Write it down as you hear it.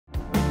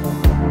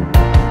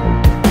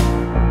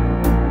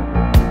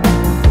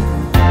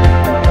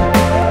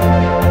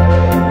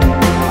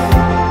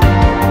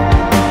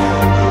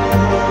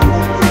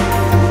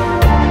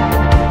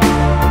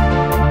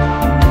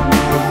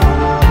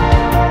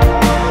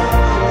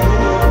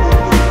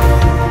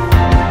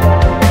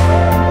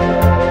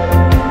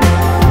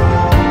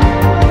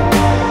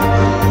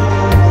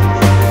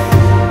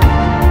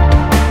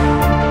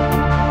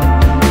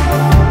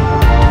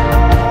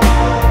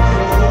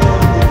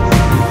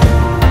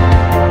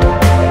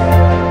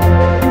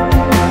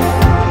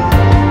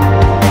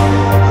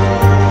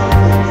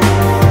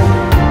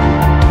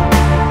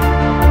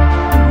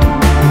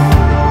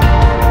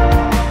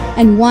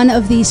one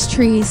of these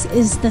trees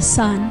is the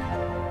sun.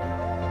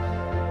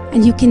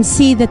 And you can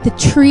see that the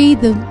tree,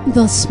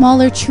 the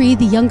smaller tree,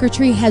 the younger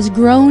tree, has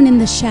grown in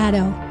the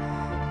shadow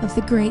of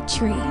the great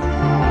tree.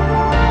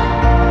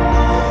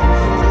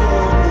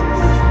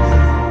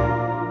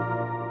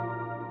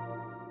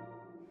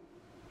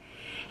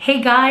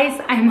 Hey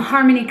guys, I'm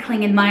Harmony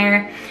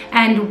Klingenmeyer,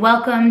 and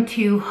welcome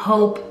to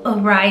Hope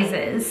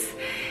Arises.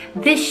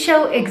 This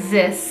show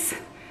exists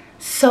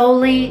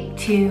solely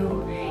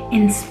to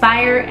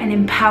inspire and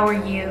empower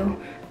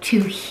you to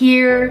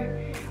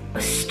hear,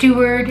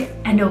 steward,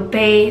 and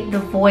obey the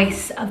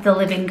voice of the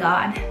living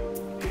God.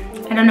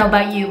 I don't know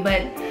about you,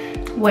 but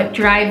what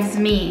drives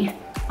me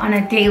on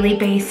a daily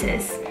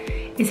basis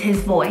is His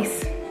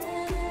voice.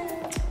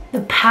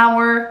 The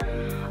power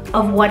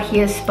of what He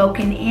has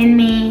spoken in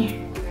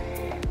me,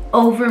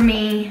 over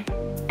me,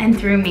 and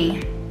through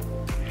me.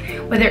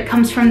 Whether it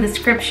comes from the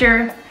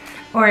scripture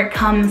or it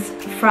comes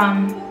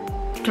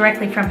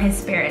directly from His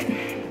Spirit.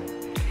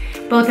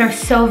 Both are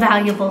so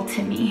valuable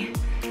to me,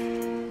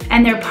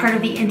 and they're part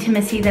of the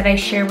intimacy that I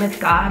share with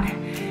God.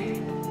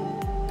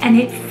 And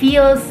it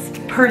feels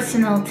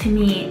personal to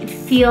me. It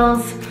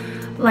feels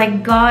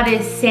like God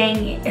is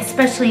saying,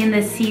 especially in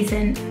this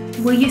season,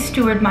 will you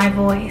steward my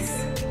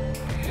voice?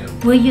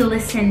 Will you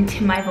listen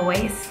to my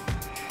voice?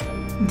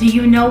 Do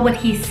you know what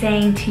He's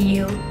saying to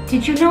you?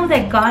 Did you know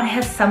that God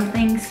has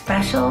something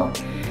special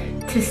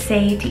to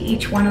say to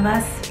each one of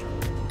us?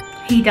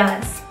 He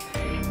does,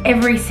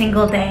 every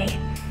single day.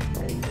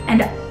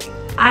 And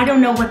I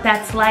don't know what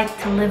that's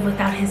like to live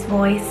without His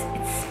voice.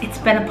 It's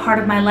been a part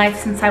of my life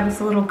since I was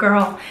a little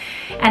girl.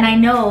 And I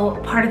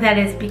know part of that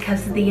is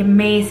because of the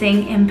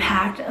amazing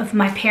impact of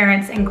my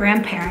parents and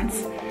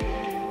grandparents.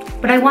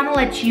 But I want to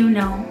let you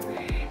know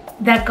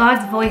that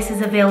God's voice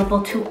is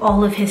available to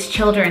all of His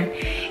children.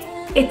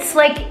 It's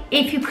like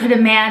if you could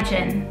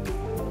imagine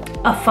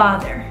a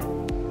father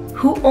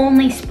who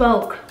only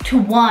spoke to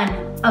one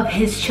of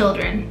his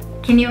children.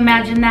 Can you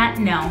imagine that?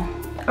 No.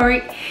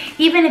 Or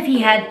even if he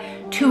had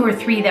 2 or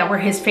 3 that were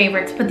his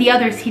favorites, but the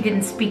others he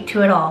didn't speak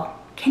to at all.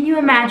 Can you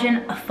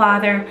imagine a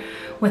father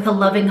with a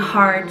loving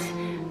heart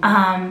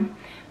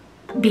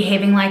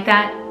behaving like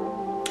that?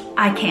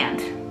 I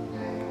can't.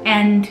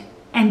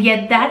 And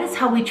yet that is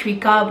how we treat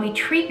God. We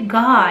treat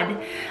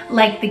God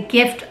like the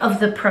gift of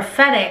the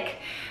prophetic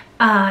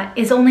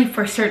is only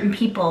for certain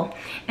people.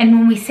 And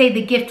when we say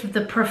the gift of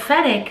the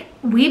prophetic,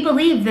 we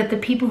believe that the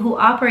people who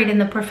operate in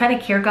the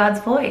prophetic hear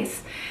God's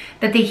voice,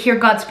 that they hear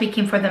God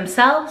speaking for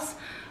themselves,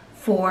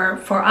 for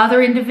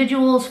other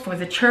individuals, for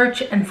the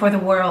church, and for the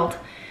world.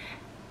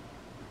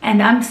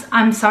 And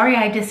I'm sorry,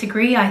 I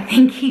disagree. I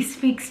think He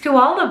speaks to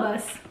all of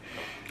us,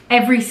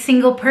 every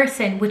single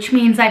person, which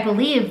means I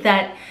believe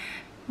that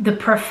the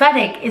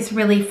prophetic is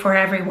really for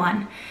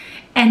everyone.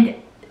 And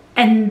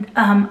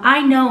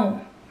I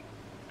know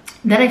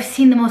that I've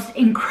seen the most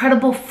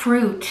incredible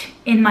fruit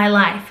in my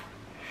life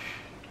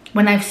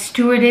when I've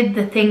stewarded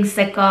the things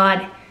that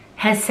God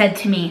has said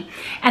to me.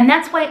 And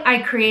that's why I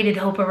created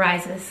Hope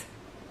Arises.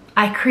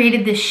 I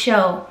created this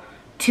show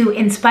to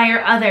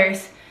inspire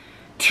others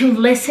to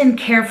listen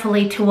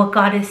carefully to what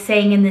God is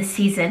saying in this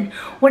season.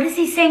 What is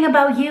He saying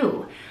about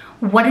you?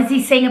 What is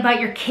He saying about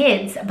your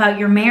kids, about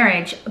your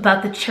marriage,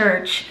 about the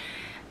church?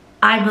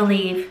 I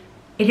believe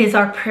it is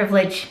our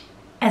privilege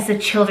as the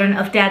children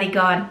of Daddy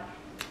God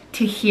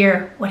to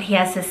hear what He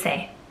has to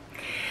say.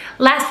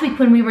 Last week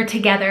when we were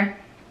together,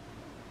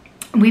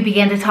 we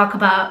began to talk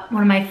about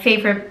one of my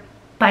favorite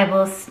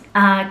Bible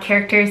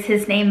characters.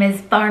 His name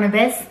is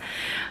Barnabas.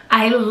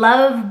 I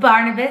love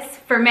Barnabas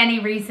for many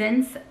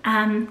reasons,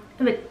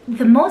 but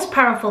the most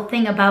powerful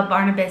thing about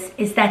Barnabas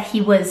is that he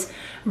was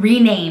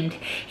renamed.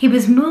 He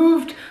was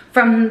moved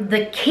from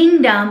the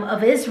kingdom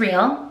of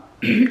Israel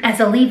as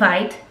a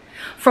Levite,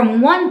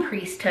 from one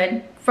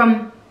priesthood,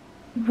 from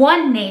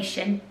one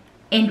nation,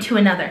 into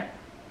another.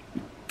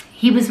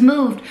 He was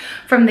moved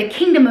from the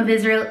kingdom of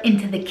Israel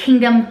into the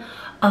kingdom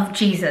of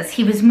Jesus.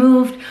 He was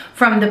moved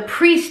from the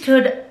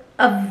priesthood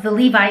of the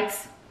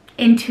Levites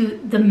into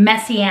the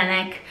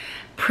messianic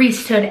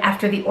priesthood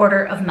after the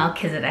order of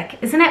Melchizedek.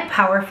 Isn't that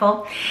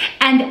powerful?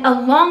 And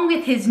along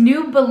with his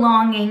new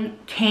belonging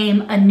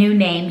came a new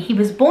name. He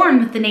was born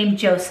with the name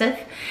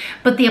Joseph,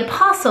 but the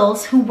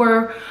apostles, who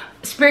were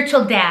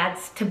spiritual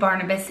dads to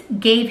Barnabas,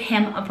 gave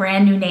him a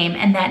brand new name,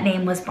 and that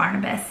name was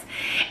Barnabas.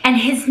 And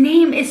his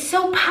name is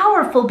so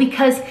powerful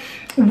because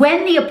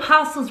when the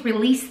apostles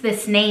released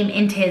this name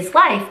into his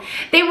life,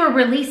 they were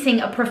releasing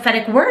a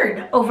prophetic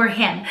word over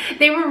him.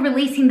 They were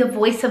releasing the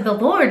voice of the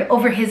Lord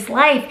over his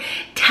life,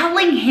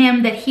 telling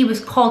him that he was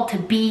called to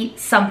be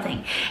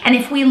something. And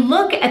if we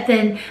look at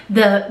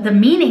the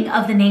meaning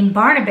of the name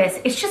Barnabas,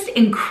 it's just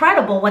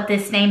incredible what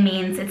this name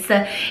means.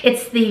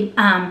 It's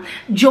the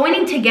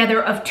joining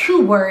together of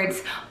 2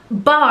 words,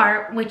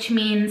 bar, which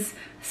means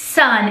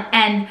son,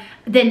 and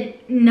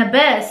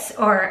Nabes,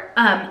 or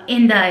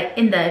in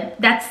the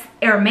that's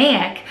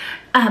Aramaic,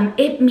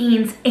 it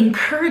means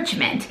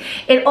encouragement.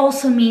 It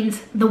also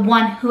means the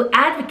one who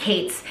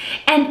advocates.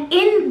 And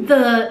in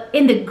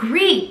the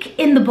Greek,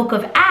 in the book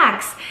of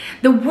Acts,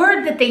 the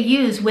word that they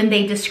use when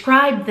they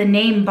describe the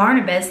name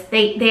Barnabas,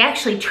 they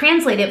actually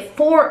translate it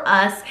for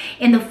us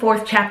in the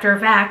 4th chapter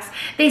of Acts.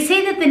 They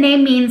say that the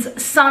name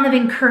means son of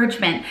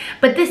encouragement,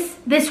 but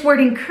this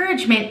word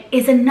encouragement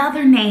is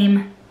another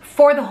name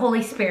for the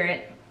Holy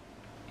Spirit.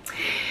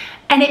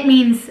 And it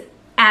means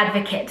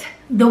advocate,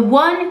 the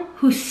one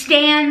who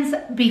stands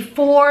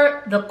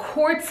before the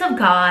courts of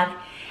God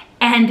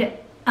and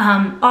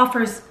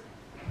offers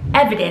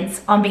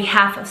evidence on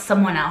behalf of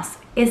someone else.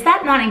 Is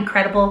that not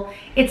incredible?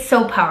 It's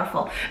so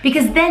powerful,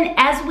 because then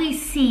as we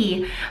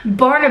see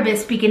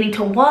Barnabas beginning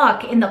to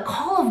walk in the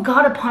call of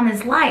God upon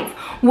his life,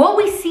 what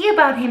we see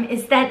about him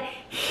is that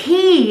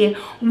he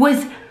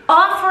was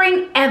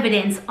offering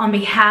evidence on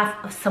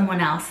behalf of someone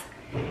else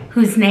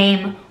whose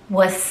name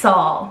was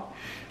Saul.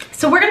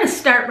 So we're going to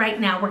start right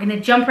now. We're going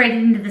to jump right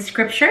into the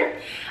scripture.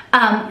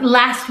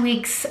 Last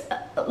week's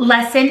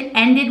lesson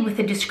ended with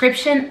a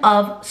description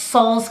of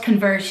Saul's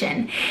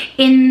conversion.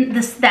 In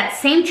that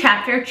same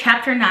chapter,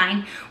 chapter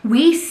 9,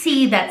 we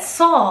see that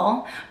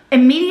Saul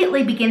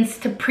immediately begins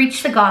to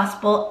preach the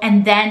gospel,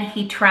 and then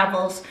he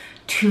travels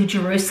to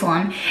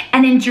Jerusalem.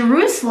 And in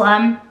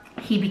Jerusalem,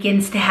 he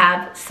begins to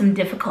have some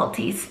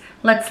difficulties.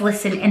 Let's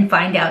listen and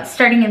find out,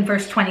 starting in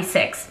verse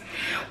 26.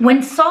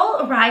 When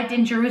Saul arrived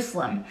in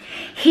Jerusalem,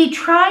 he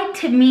tried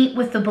to meet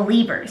with the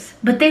believers,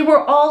 but they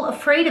were all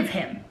afraid of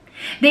him.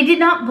 They did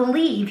not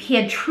believe he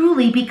had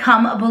truly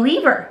become a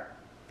believer.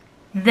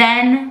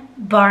 Then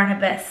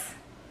Barnabas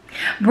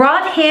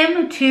brought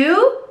him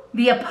to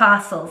the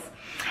apostles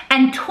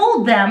and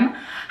told them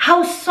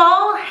how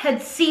Saul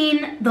had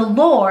seen the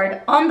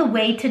Lord on the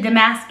way to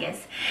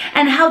Damascus,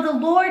 and how the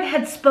Lord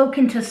had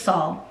spoken to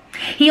Saul.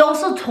 He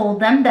also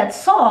told them that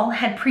Saul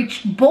had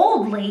preached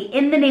boldly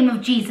in the name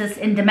of Jesus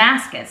in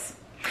Damascus.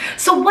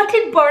 So what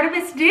did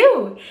Barnabas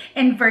do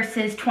in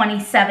verses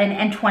 27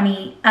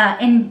 and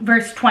in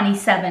verse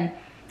 27?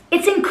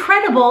 It's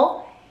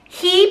incredible.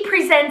 He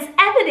presents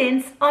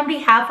evidence on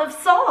behalf of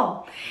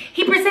Saul.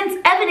 He presents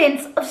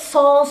evidence of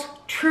Saul's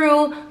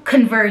true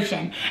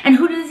conversion. And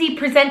who does he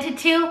present it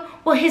to?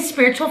 Well, his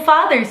spiritual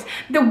fathers,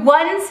 the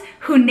ones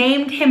who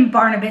named him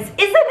Barnabas. Isn't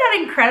that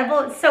incredible?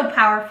 It's so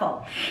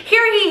powerful.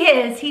 Here he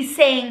is. He's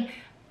saying,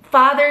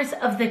 fathers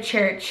of the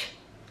church,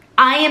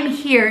 I am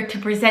here to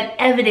present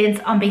evidence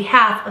on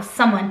behalf of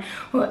someone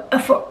who,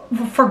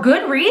 for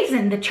good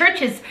reason. The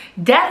church is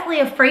deathly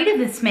afraid of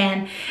this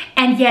man,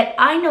 and yet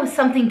I know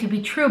something to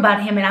be true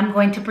about him, and I'm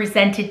going to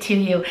present it to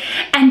you.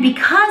 And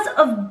because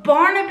of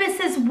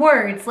Barnabas's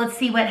words, let's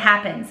see what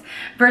happens.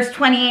 Verse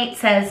 28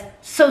 says,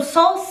 so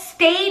Saul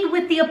stayed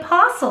with the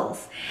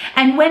apostles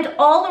and went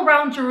all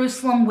around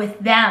Jerusalem with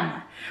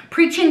them,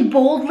 preaching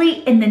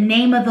boldly in the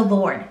name of the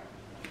Lord.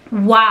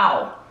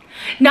 Wow.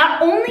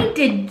 Not only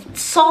did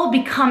Saul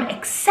become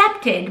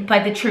accepted by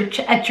the church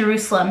at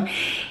Jerusalem,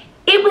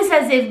 it was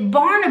as if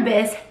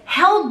Barnabas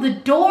held the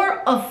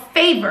door of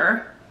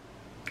favor,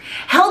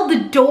 held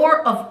the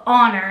door of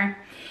honor,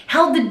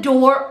 held the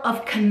door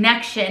of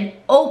connection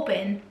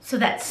open so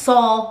that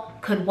Saul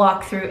could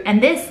walk through.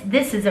 And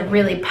this is a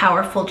really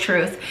powerful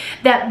truth,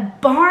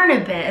 that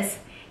Barnabas,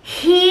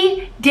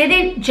 he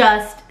didn't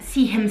just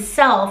see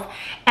himself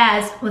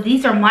as, well,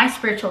 these are my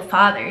spiritual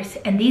fathers,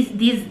 and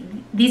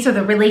these are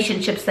the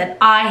relationships that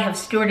I have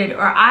stewarded,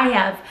 or I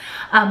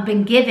have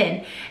been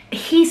given.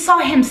 He saw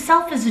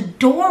himself as a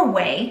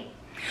doorway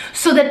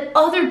so that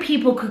other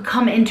people could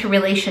come into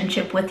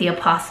relationship with the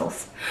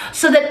apostles,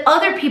 so that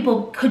other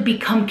people could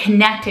become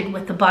connected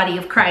with the body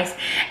of Christ.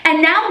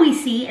 And now we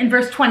see in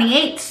verse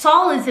 28,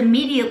 Saul is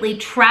immediately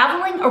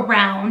traveling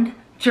around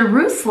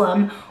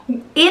Jerusalem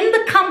in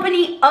the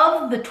company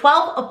of the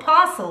 12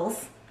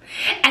 apostles,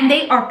 and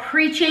they are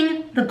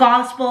preaching the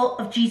gospel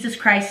of Jesus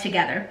Christ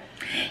together.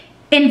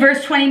 In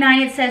verse 29,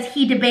 it says,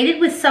 he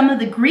debated with some of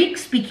the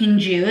Greek-speaking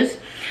Jews,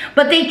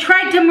 but they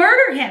tried to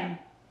murder him.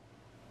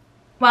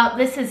 Well,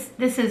 this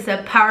is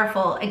a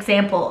powerful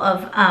example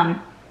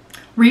of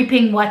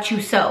reaping what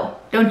you sow,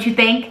 don't you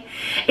think?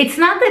 It's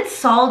not that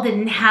Saul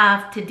didn't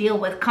have to deal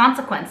with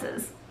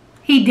consequences.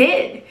 He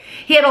did.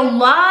 He had a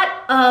lot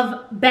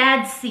of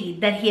bad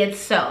seed that he had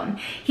sown.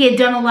 He had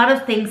done a lot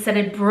of things that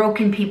had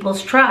broken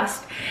people's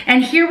trust.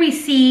 And here we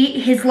see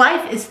his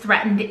life is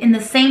threatened in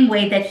the same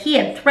way that he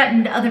had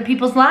threatened other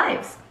people's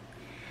lives.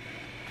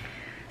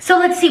 So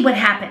let's see what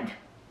happened.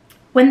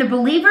 When the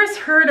believers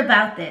heard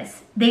about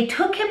this, they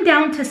took him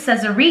down to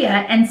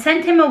Caesarea and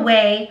sent him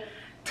away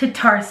to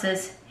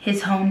Tarsus,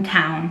 his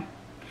hometown.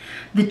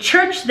 The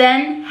church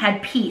then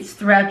had peace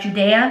throughout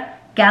Judea,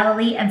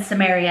 Galilee, and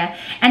Samaria,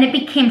 and it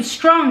became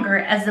stronger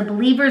as the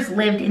believers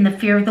lived in the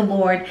fear of the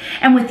Lord,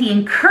 and with the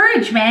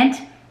encouragement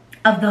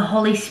of the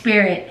Holy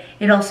Spirit,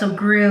 it also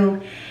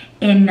grew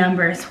in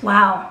numbers.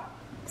 Wow.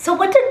 So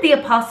what did the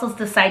apostles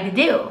decide to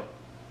do?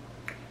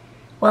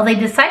 Well, they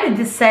decided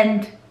to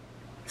send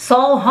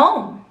Saul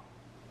home.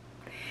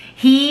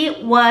 He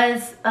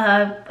was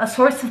a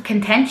source of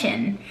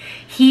contention.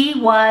 He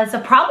was a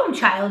problem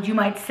child, you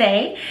might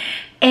say,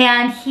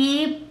 and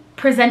he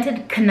presented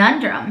a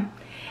conundrum.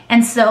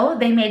 And so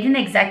they made an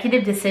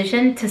executive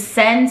decision to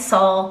send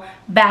Saul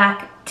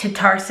back to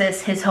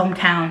Tarsus, his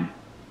hometown.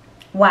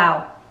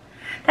 Wow.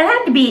 That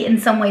had to be in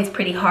some ways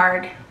pretty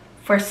hard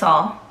for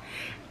Saul.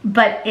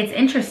 But it's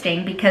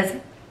interesting because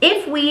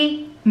if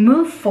we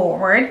move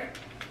forward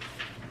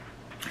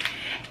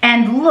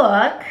and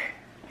look,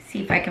 see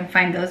if I can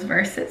find those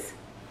verses.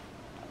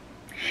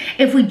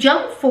 If we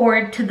jump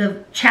forward to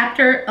the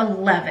chapter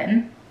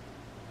 11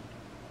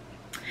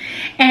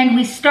 and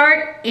we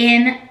start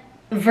in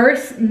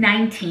verse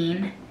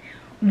 19,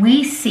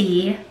 we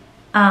see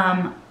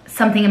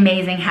something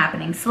amazing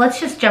happening. So let's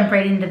just jump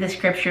right into the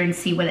scripture and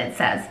see what it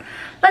says.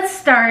 Let's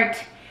start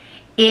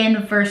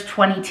in verse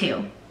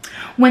 22.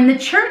 When the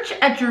church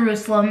at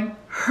Jerusalem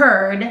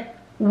heard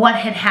what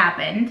had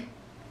happened,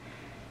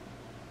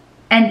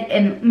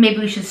 and maybe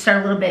we should start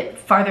a little bit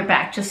farther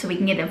back just so we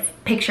can get a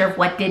picture of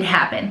what did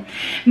happen.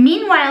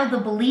 Meanwhile, the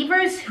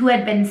believers who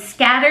had been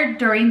scattered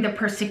during the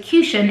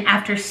persecution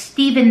after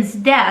Stephen's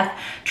death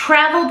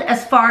traveled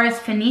as far as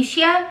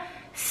Phoenicia,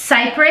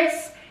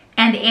 Cyprus,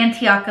 and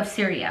Antioch of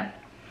Syria.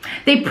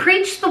 They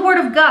preached the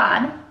word of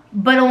God,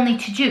 but only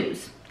to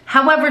Jews.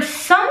 However,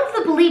 some of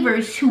the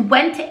believers who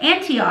went to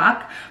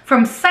Antioch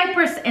from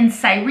Cyprus and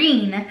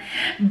Cyrene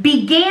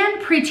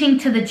began preaching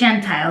to the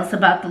Gentiles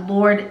about the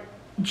Lord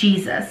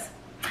Jesus.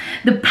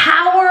 The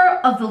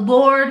power of the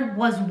Lord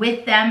was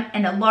with them,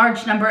 and a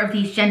large number of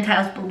these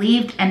Gentiles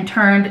believed and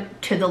turned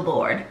to the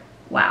Lord.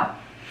 Wow.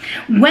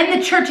 When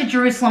the church at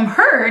Jerusalem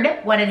heard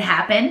what had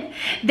happened,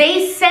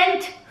 they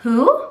sent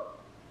who?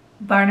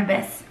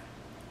 Barnabas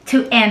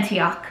to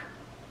Antioch.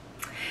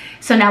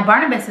 So now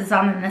Barnabas is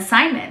on an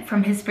assignment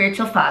from his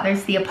spiritual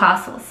fathers, the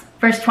apostles.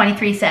 Verse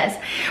 23 says,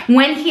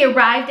 when he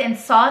arrived and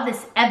saw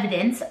this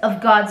evidence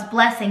of God's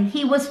blessing,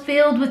 he was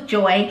filled with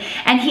joy,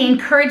 and he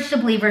encouraged the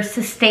believers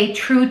to stay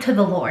true to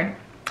the Lord.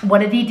 What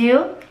did he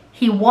do?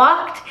 He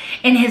walked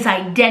in his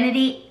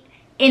identity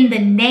in the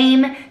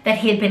name that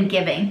he had been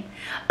given,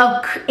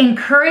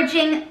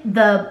 encouraging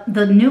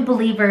the new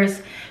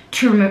believers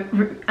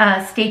to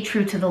stay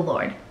true to the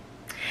Lord.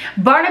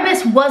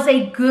 Barnabas was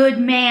a good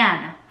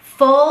man,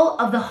 full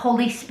of the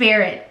Holy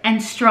Spirit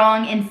and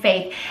strong in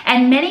faith,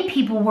 and many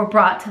people were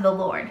brought to the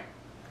Lord.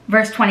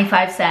 Verse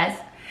 25 says,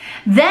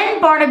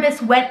 then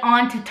Barnabas went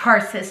on to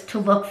Tarsus to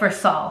look for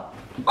Saul.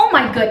 Oh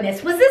my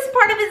goodness, was this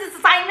part of his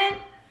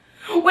assignment?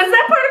 Was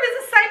that part of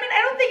his assignment?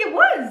 I don't think it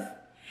was.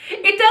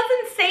 It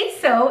doesn't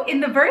say so in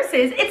the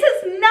verses. It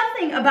says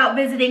nothing about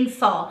visiting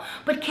Saul.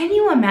 But can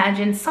you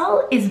imagine?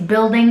 Saul is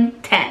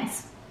building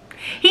tents.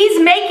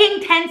 He's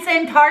making tents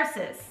in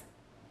Tarsus.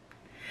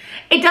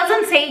 It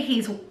doesn't say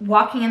he's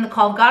walking in the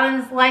call of God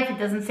in his life. It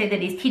doesn't say that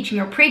he's teaching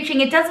or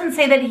preaching. It doesn't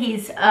say that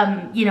he's,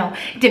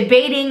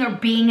 debating or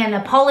being an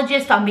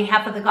apologist on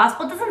behalf of the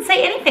gospel. It doesn't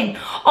say anything.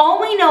 All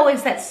we know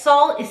is that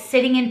Saul is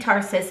sitting in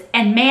Tarsus,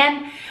 and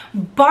man,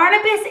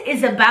 Barnabas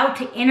is about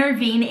to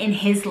intervene in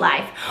his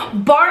life.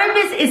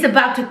 Barnabas is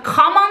about to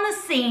come on the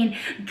scene,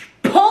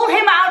 pull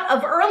him out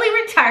of early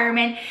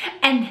retirement,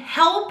 and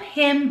help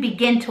him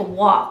begin to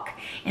walk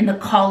in the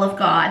call of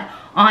God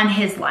on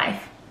his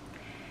life.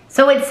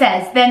 So it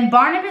says, then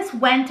Barnabas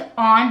went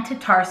on to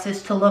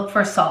Tarsus to look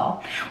for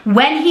Saul.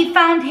 When he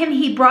found him,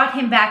 he brought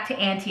him back to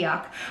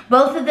Antioch.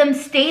 Both of them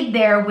stayed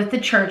there with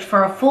the church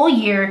for a full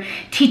year,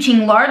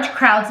 teaching large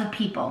crowds of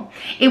people.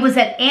 It was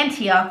at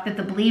Antioch that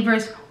the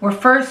believers were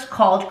first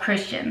called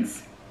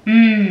Christians.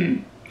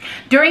 During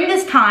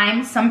this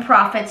time, some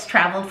prophets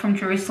traveled from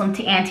Jerusalem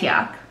to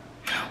Antioch.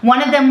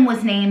 One of them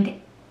was named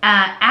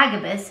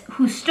Agabus,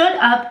 who stood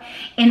up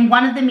in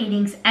one of the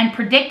meetings and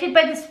predicted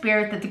by the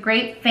Spirit that the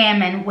great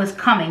famine was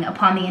coming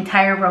upon the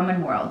entire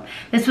Roman world.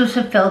 This was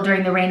fulfilled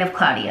during the reign of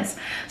Claudius.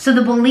 So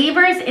the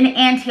believers in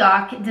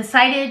Antioch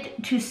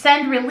decided to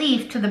send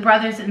relief to the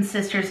brothers and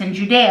sisters in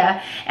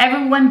Judea,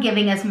 everyone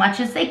giving as much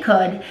as they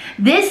could.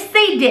 This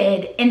they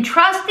did,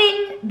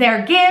 entrusting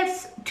their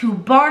gifts to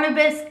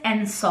Barnabas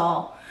and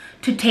Saul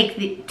to take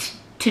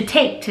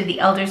to the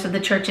elders of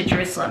the church at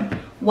Jerusalem.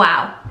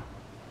 Wow.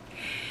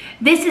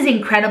 This is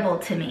incredible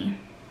to me.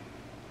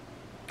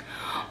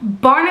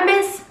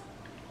 Barnabas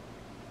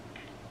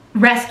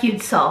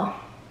rescued Saul.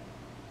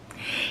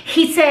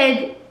 He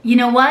said, you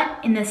know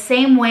what? In the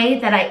same way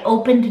that I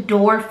opened a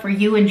door for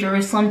you in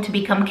Jerusalem to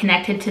become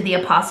connected to the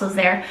apostles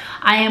there,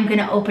 I am going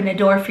to open a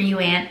door for you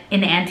in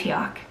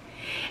Antioch.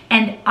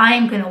 And I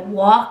am going to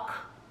walk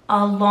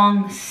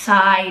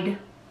alongside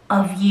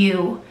of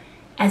you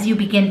as you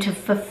begin to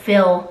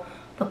fulfill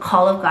the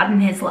call of God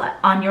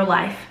on your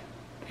life.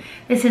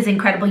 This is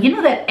incredible. You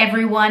know that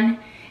everyone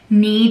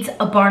needs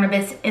a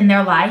Barnabas in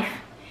their life?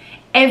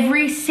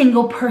 Every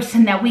single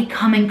person that we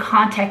come in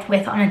contact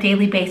with on a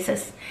daily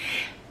basis,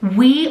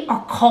 we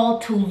are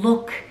called to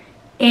look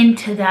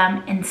into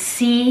them and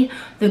see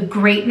the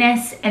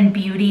greatness and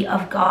beauty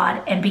of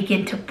God and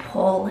begin to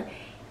pull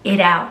it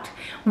out.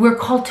 We're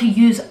called to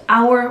use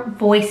our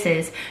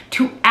voices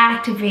to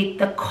activate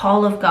the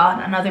call of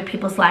God on other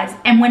people's lives.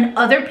 And when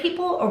other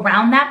people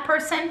around that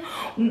person,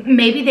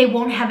 maybe they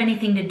won't have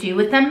anything to do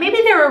with them. Maybe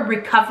they're a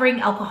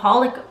recovering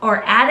alcoholic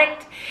or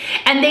addict,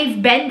 and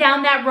they've been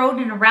down that road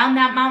and around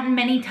that mountain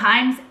many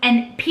times,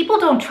 and people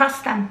don't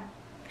trust them.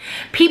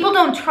 People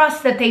don't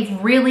trust that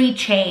they've really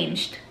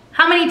changed.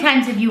 How many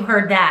times have you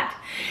heard that?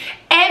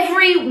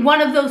 Every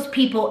one of those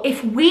people,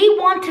 if we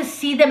want to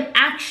see them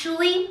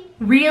actually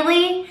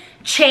really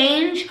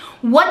change,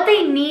 what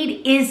they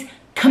need is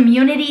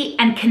community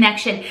and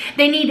connection.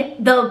 They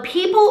need the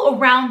people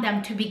around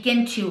them to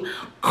begin to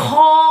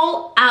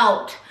call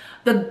out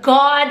the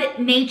God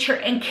nature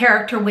and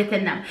character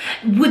within them.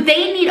 Would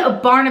they need a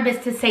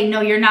Barnabas to say,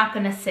 no, you're not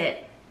going to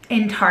sit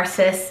in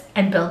Tarsus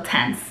and build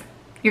tents.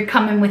 You're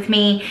coming with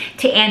me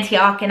to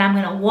Antioch, and I'm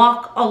going to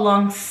walk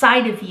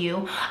alongside of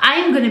you. I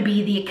am going to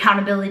be the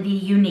accountability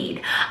you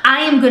need.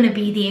 I am going to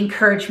be the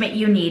encouragement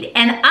you need.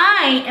 And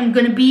I am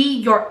going to be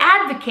your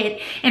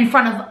advocate in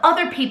front of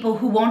other people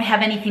who won't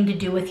have anything to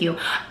do with you.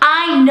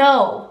 I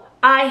know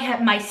I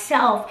have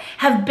myself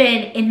have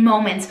been in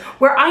moments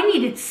where I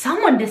needed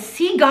someone to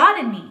see God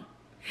in me.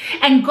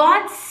 And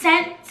God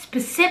sent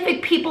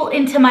specific people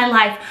into my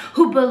life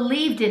who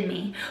believed in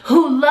me,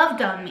 who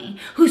loved on me,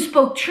 who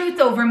spoke truth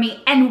over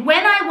me. And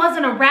when I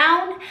wasn't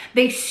around,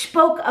 they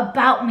spoke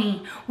about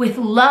me with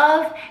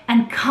love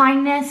and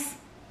kindness.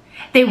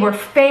 They were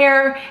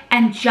fair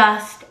and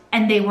just,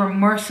 and they were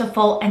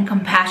merciful and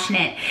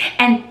compassionate.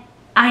 And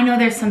I know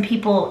there's some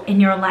people in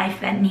your life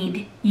that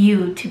need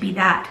you to be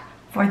that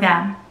for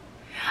them.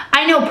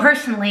 I know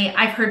personally,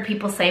 I've heard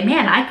people say,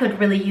 man, I could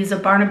really use a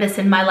Barnabas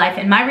in my life.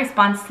 And my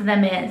response to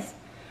them is,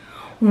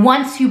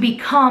 once you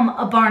become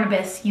a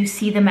Barnabas, you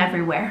see them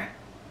everywhere.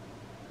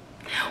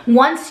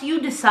 Once you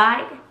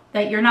decide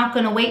that you're not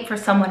going to wait for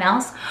someone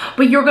else,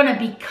 but you're going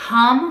to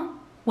become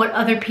what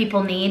other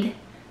people need,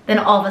 then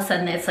all of a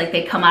sudden it's like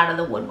they come out of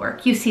the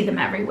woodwork. You see them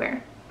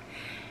everywhere.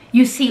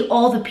 You see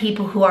all the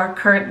people who are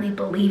currently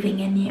believing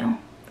in you,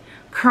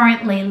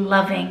 currently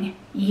loving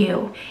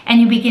you, and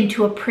you begin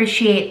to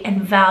appreciate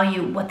and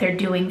value what they're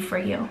doing for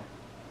you.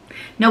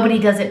 Nobody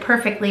does it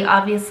perfectly,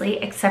 obviously,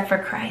 except for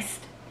Christ.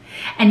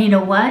 And you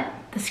know what?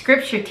 The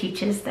scripture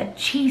teaches that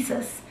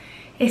Jesus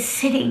is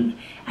sitting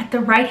at the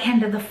right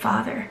hand of the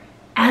Father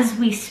as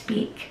we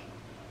speak,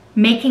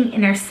 making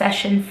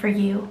intercession for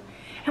you.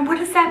 And what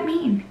does that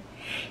mean?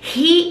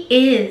 He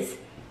is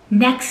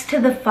next to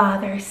the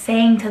Father,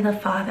 saying to the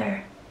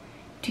Father,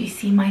 do you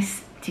see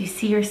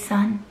your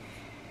son?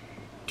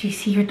 Do you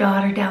see your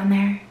daughter down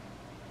there?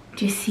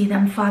 Do you see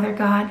them, Father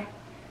God?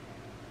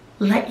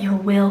 Let your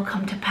will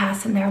come to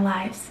pass in their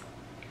lives.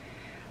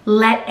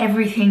 Let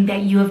everything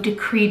that you have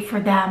decreed for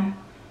them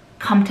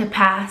come to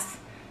pass.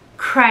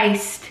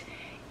 Christ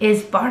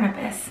is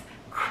Barnabas.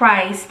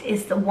 Christ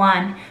is the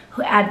one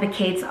who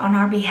advocates on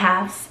our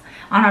behalf,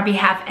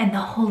 and the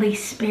Holy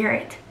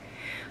Spirit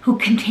who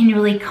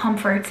continually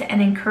comforts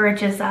and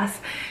encourages us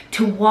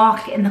to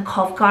walk in the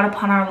call of God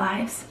upon our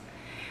lives.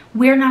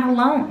 We're not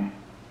alone,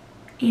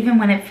 even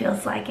when it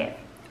feels like it.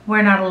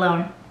 We're not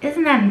alone.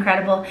 Isn't that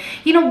incredible?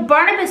 You know,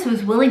 Barnabas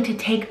was willing to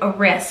take a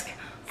risk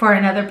for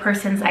another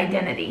person's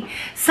identity.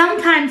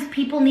 Sometimes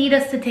people need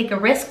us to take a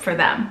risk for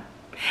them.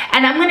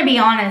 And I'm going to be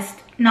honest,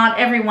 not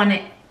everyone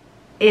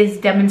is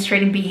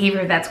demonstrating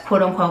behavior that's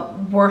quote unquote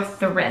worth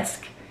the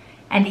risk.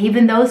 And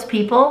even those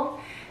people,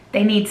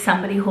 they need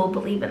somebody who will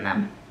believe in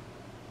them.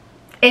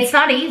 It's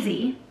not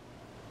easy.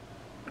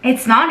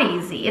 It's not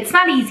easy. It's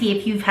not easy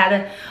if you've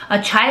had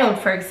a child,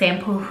 for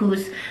example,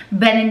 who's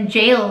been in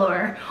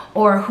jail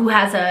or who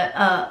has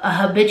a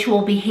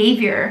habitual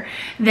behavior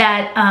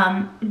that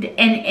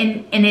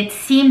and it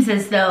seems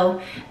as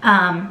though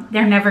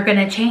they're never going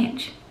to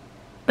change.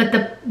 But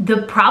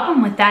the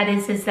problem with that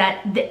is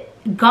that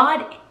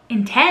God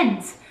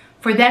intends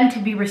for them to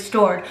be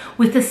restored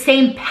with the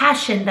same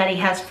passion that He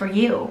has for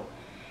you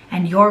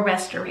and your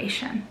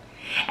restoration.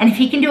 And if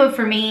He can do it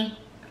for me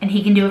and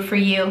He can do it for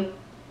you,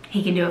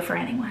 He can do it for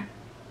anyone.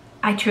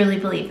 I truly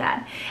believe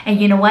that.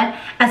 And you know what?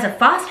 As a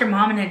foster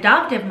mom and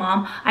adoptive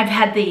mom, I've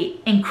had the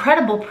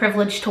incredible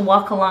privilege to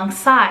walk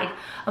alongside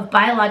of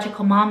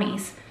biological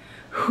mommies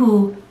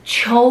who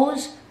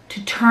chose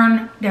to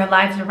turn their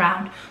lives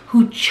around,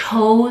 who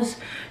chose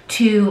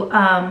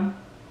to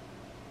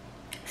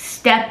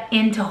step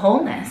into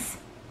wholeness.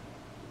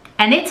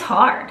 And it's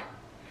hard.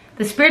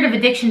 The spirit of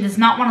addiction does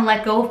not want to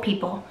let go of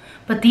people,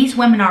 but these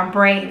women are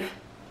brave.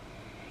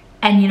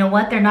 And you know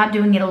what? They're not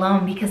doing it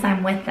alone because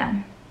I'm with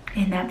them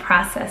in that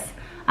process.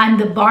 I'm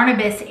the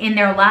Barnabas in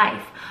their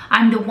life.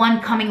 I'm the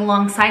one coming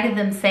alongside of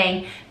them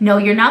saying, no,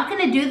 you're not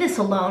going to do this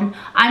alone.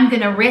 I'm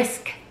going to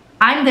risk.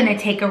 I'm going to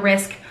take a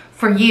risk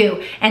for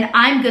you. And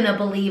I'm going to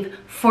believe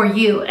for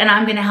you. And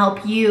I'm going to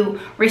help you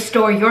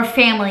restore your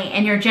family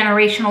and your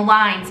generational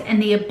lines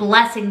and the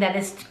blessing that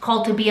is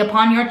called to be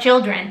upon your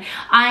children.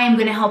 I am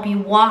going to help you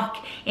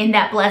walk in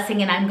that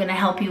blessing, and I'm going to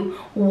help you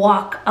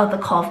walk of the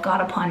call of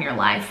God upon your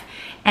life.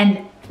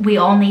 And we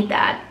all need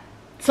that.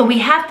 So we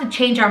have to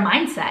change our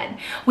mindset.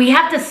 We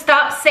have to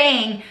stop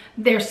saying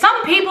there's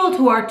some people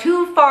who are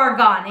too far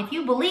gone. If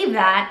you believe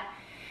that,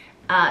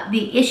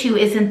 the issue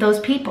isn't those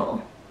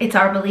people. It's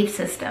our belief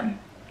system.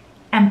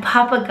 And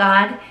Papa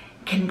God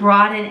can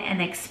broaden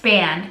and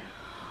expand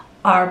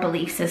our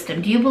belief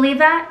system. Do you believe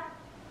that?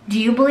 Do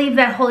you believe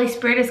that Holy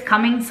Spirit is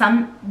coming?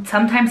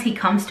 Sometimes he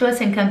comes to us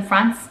and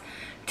confronts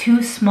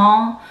too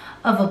small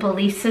of a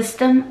belief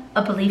system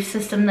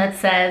that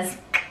says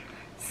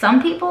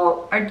some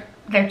people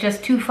they're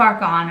just too far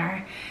gone,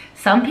 or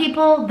some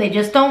people, they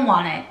just don't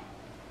want it.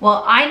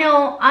 Well, I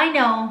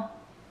know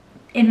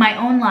in my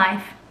own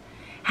life,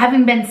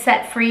 having been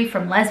set free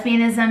from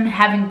lesbianism,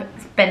 having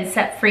been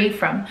set free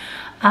from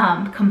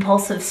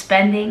compulsive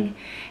spending,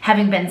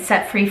 having been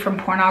set free from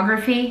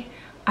pornography,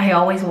 I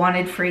always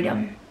wanted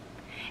freedom.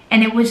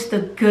 And it was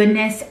the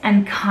goodness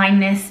and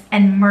kindness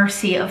and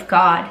mercy of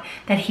God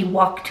that he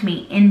walked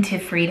me into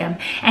freedom.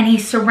 And he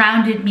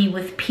surrounded me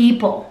with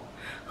people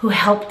who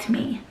helped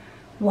me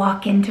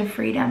walk into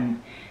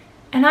freedom.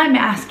 And I'm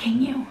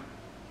asking you,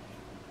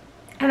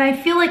 and I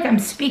feel like I'm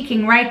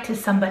speaking right to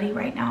somebody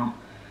right now.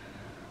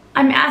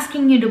 I'm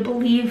asking you to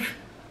believe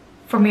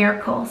for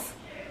miracles.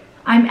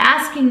 I'm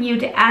asking you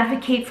to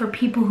advocate for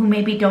people who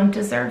maybe don't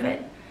deserve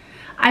it.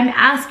 I'm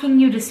asking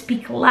you to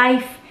speak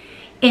life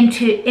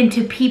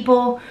into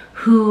people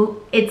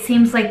who it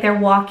seems like they're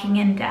walking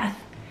in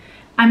death.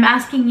 I'm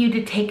asking you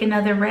to take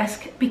another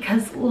risk,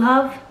 because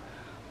love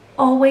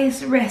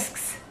always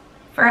risks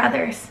for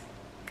others.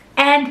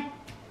 And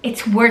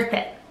it's worth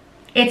it.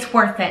 It's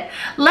worth it.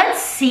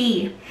 Let's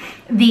see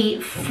the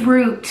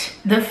fruit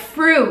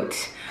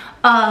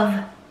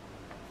of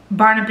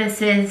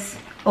Barnabas's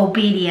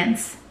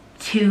obedience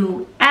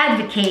to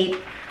advocate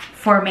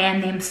for a man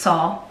named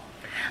Saul.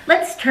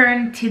 Let's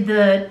turn to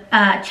the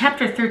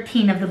chapter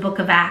 13 of the book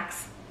of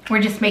Acts.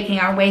 We're just making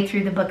our way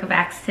through the book of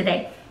Acts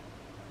today.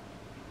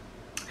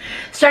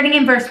 Starting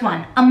in verse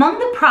 1. Among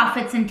the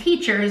prophets and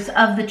teachers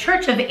of the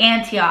church of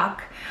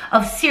Antioch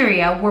of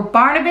Syria were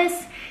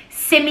Barnabas,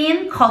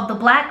 Simeon called the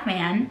Black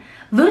Man,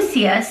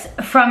 Lucius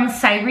from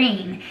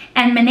Cyrene,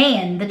 and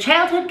Manaen, the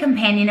childhood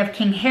companion of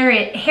King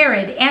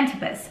Herod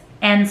Antipas,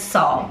 and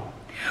Saul.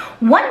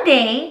 One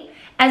day,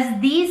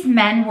 as these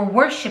men were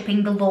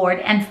worshiping the Lord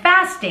and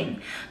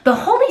fasting, the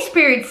Holy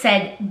Spirit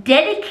said,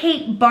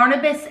 "Dedicate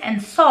Barnabas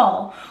and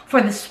Saul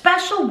for the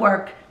special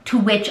work to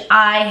which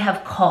I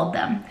have called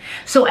them."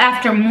 So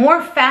after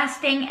more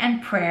fasting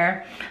and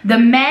prayer, the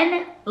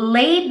men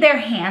laid their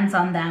hands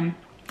on them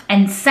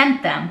and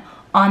sent them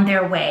on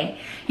their way.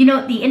 You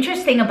know, the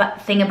interesting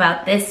thing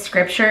about this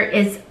scripture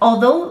is,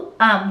 although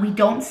we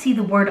don't see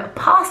the word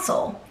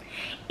apostle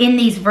in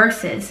these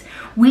verses,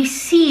 we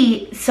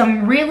see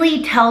some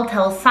really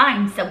telltale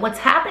signs that what's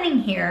happening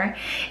here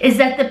is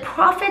that the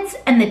prophets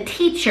and the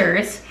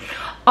teachers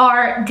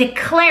are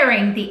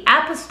declaring the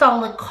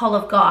apostolic call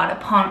of God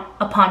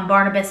upon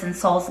Barnabas and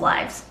Saul's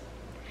lives.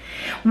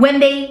 When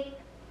they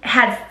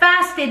had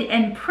fasted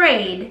and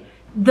prayed,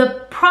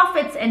 the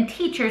prophets and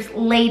teachers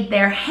laid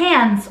their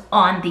hands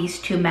on these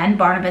two men,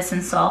 Barnabas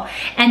and Saul,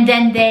 and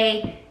then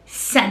they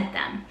sent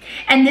them.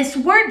 And this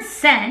word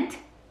sent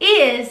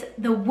is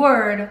the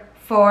word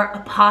for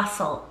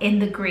apostle in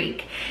the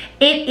Greek.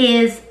 It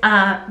is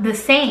the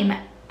same,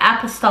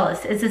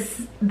 apostolos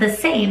is the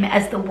same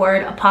as the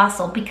word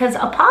apostle, because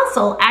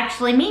apostle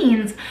actually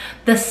means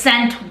the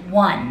sent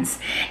ones.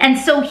 And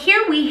so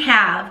here we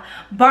have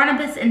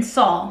Barnabas and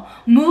Saul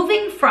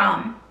moving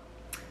from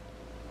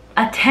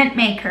a tent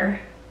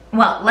maker.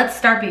 Well, let's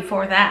start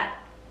before that.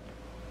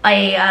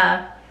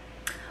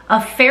 A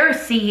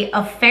Pharisee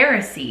of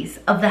Pharisees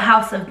of the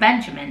house of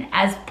Benjamin,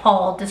 as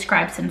Paul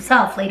describes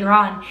himself later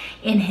on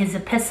in his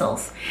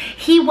epistles.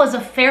 He was a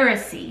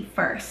Pharisee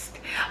first,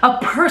 a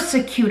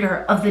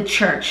persecutor of the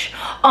church,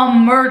 a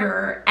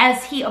murderer,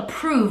 as he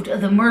approved of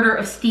the murder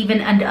of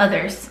Stephen and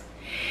others.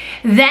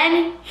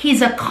 Then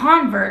he's a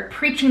convert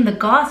preaching the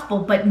gospel,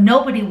 but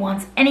nobody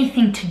wants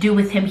anything to do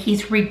with him.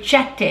 He's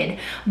rejected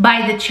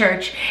by the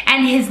church,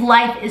 and his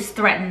life is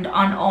threatened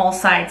on all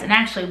sides. And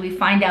actually, we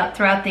find out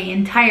throughout the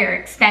entire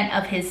extent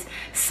of his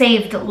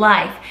saved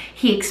life,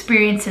 he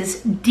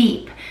experiences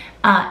deep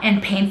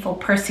and painful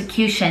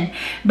persecution.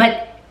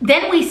 But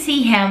then we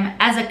see him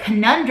as a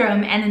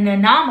conundrum and an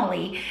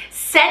anomaly,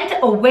 sent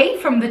away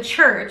from the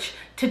church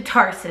to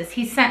Tarsus.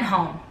 He's sent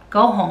home.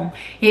 Go home.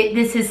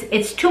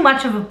 It's too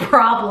much of a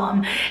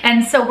problem.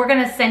 And so we're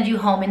going to send you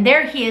home. And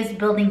there he is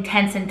building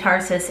tents in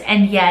Tarsus.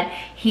 And yet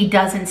he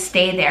doesn't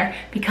stay there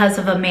because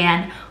of a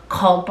man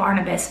called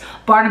Barnabas.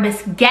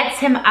 Barnabas gets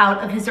him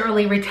out of his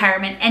early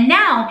retirement. And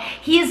now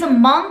he is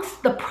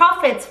amongst the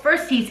prophets.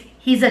 First,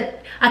 he's a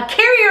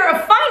carrier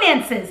of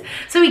finances.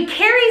 So he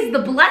carries the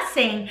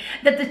blessing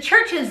that the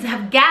churches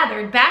have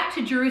gathered back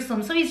to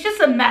Jerusalem. So he's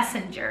just a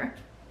messenger.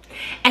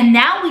 And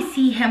now we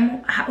see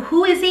him.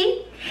 Who is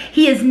he?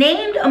 He is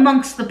named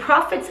amongst the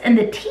prophets and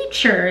the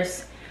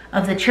teachers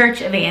of the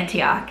church of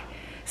Antioch.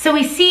 So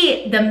we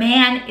see the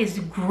man is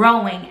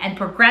growing and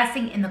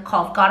progressing in the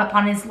call of God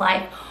upon his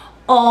life,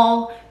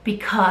 all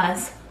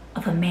because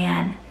of a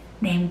man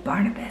named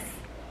Barnabas.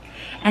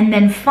 And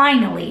then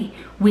finally,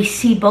 we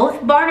see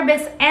both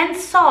Barnabas and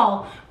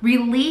Saul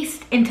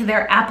released into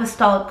their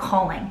apostolic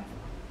calling.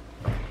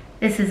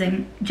 This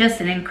is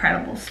just an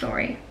incredible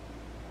story.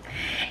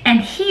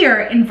 And here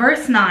in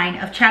verse 9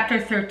 of chapter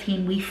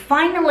 13, we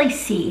finally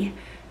see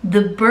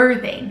the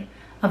birthing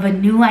of a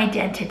new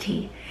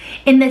identity.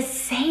 In the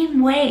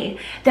same way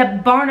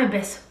that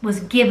Barnabas was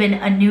given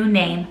a new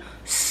name,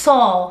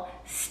 Saul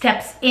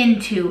steps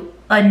into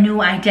a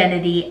new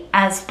identity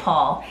as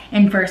Paul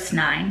in verse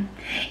 9.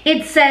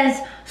 It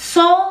says,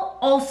 Saul,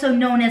 also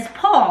known as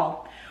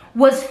Paul,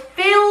 was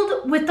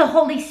filled with the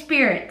Holy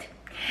Spirit,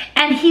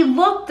 and he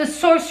looked the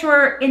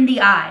sorcerer in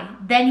the eye.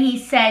 Then he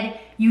said,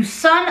 "You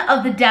son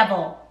of the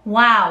devil."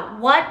 Wow,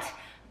 what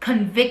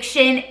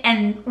conviction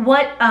and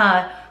what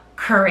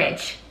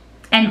courage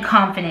and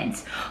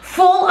confidence.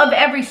 Full of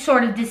every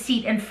sort of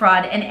deceit and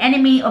fraud, an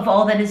enemy of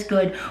all that is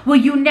good, will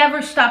you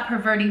never stop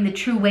perverting the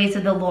true ways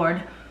of the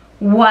Lord?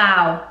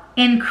 Wow,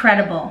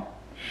 incredible.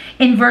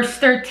 In verse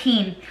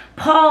 13,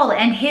 Paul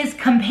and his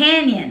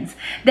companions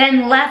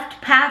then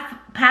left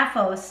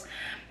Paphos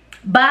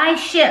by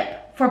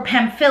ship for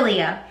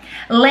Pamphylia,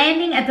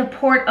 landing at the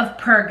port of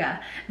Perga.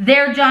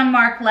 There John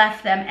Mark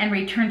left them and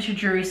returned to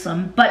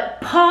Jerusalem. But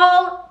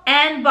Paul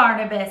and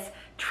Barnabas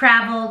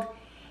traveled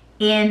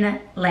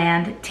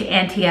inland to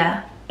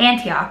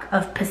Antioch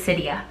of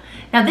Pisidia.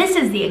 Now this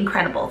is the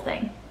incredible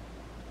thing.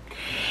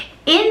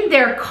 In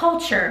their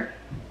culture,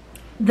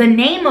 the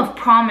name of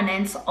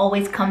prominence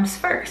always comes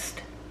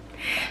first.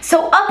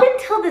 So up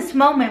until this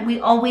moment, we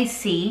always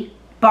see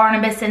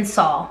Barnabas and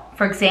Saul.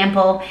 For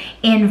example,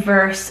 in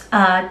verse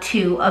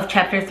 2 of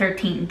chapter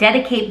 13,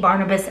 dedicate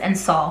Barnabas and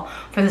Saul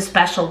for the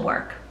special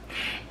work.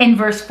 In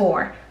verse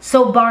 4,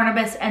 so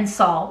Barnabas and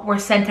Saul were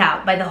sent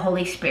out by the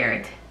Holy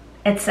Spirit,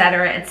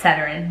 etc.,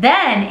 etc.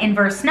 Then in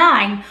verse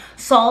 9,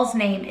 Saul's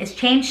name is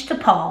changed to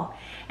Paul,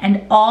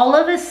 and all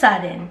of a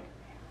sudden,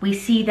 we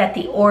see that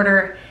the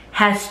order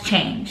has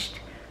changed.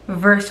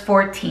 Verse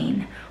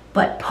 14,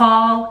 but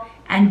Paul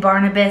and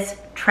Barnabas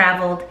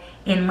traveled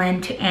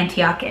inland to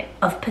Antioch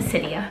of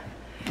Pisidia.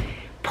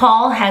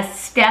 Paul has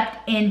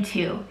stepped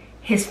into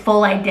his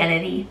full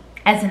identity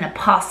as an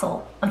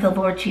apostle of the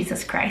Lord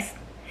Jesus Christ.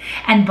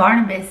 And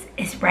Barnabas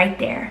is right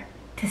there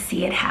to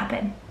see it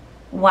happen.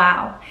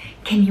 Wow.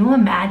 Can you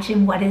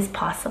imagine what is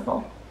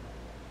possible?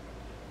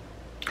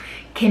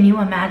 Can you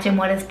imagine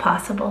what is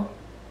possible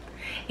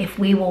if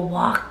we will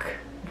walk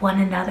one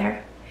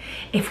another,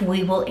 if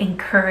we will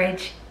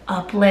encourage,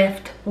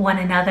 uplift one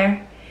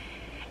another,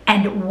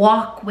 and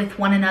walk with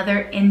one another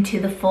into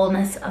the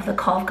fullness of the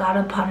call of God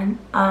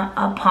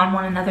upon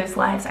one another's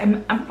lives?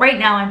 Right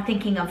now I'm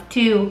thinking of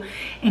two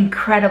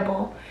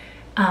incredible,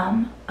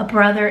 a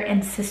brother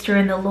and sister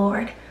in the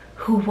Lord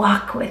who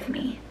walk with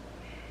me.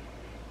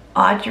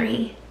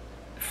 Audrey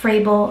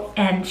Frabel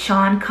and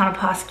Sean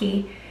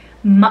Konoposki,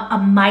 a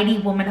mighty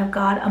woman of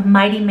God, a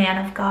mighty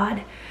man of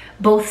God,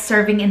 both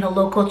serving in the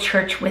local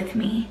church with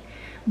me,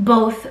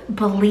 both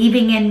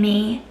believing in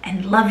me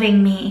and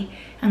loving me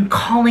and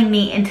calling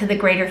me into the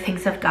greater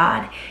things of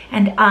God.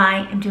 And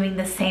I am doing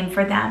the same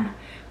for them.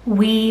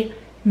 We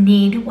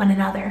need one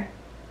another.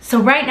 So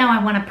right now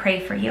I want to pray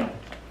for you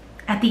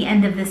at the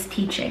end of this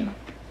teaching.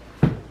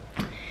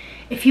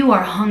 If you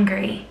are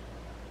hungry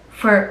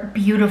for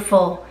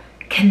beautiful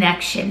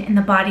connection in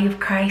the body of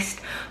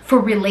Christ, for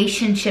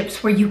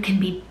relationships where you can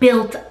be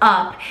built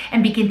up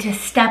and begin to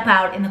step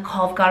out in the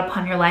call of God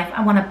upon your life,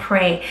 I want to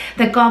pray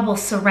that God will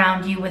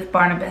surround you with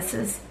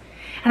Barnabases.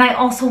 And I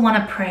also want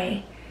to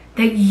pray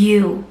that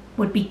you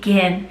would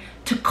begin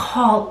to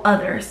call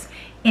others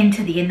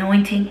into the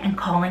anointing and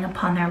calling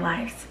upon their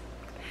lives.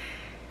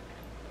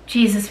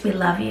 Jesus, we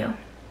love you.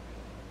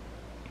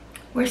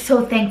 We're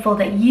so thankful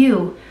that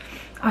you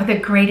are the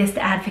greatest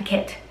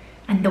advocate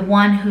and the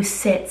one who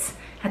sits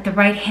at the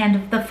right hand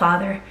of the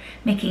Father,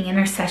 making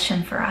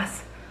intercession for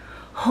us.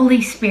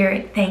 Holy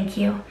Spirit, thank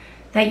you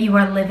that you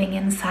are living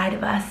inside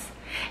of us,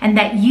 and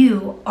that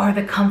you are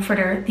the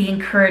comforter, the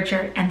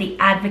encourager, and the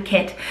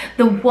advocate,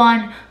 the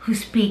one who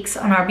speaks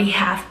on our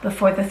behalf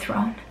before the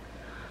throne.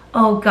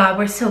 Oh God,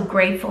 we're so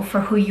grateful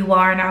for who you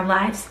are in our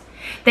lives,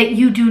 that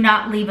you do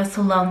not leave us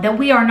alone, that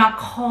we are not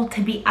called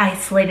to be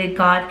isolated,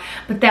 God,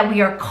 but that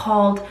we are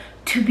called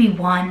to be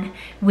one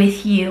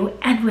with you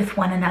and with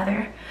one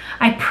another.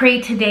 I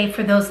pray today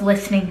for those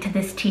listening to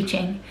this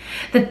teaching,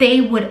 that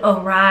they would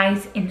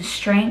arise in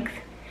strength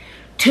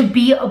to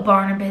be a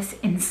Barnabas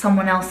in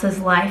someone else's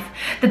life,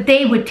 that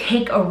they would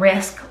take a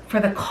risk for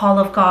the call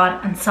of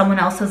God on someone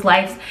else's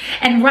life.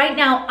 And right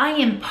now I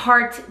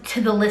impart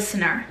to the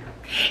listener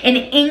an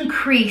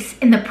increase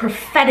in the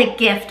prophetic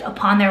gift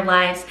upon their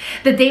lives,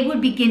 that they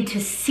would begin to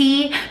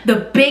see the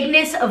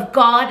bigness of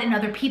God in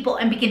other people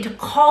and begin to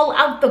call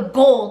out the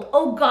gold.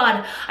 Oh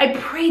God, I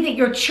pray that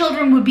your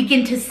children would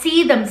begin to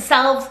see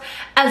themselves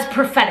as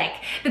prophetic,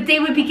 that they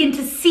would begin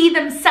to see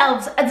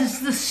themselves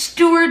as the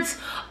stewards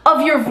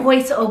of your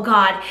voice, oh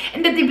God,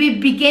 and that they would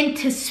begin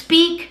to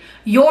speak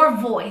your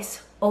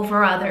voice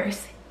over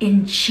others.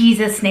 In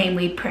Jesus' name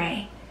we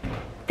pray.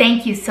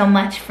 Thank you so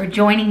much for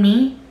joining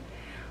me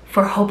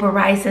for Hope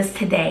Arises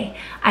today.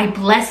 I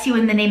bless you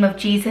in the name of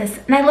Jesus,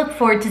 and I look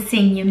forward to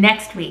seeing you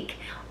next week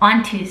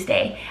on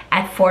Tuesday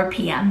at 4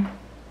 p.m.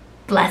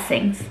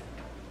 Blessings.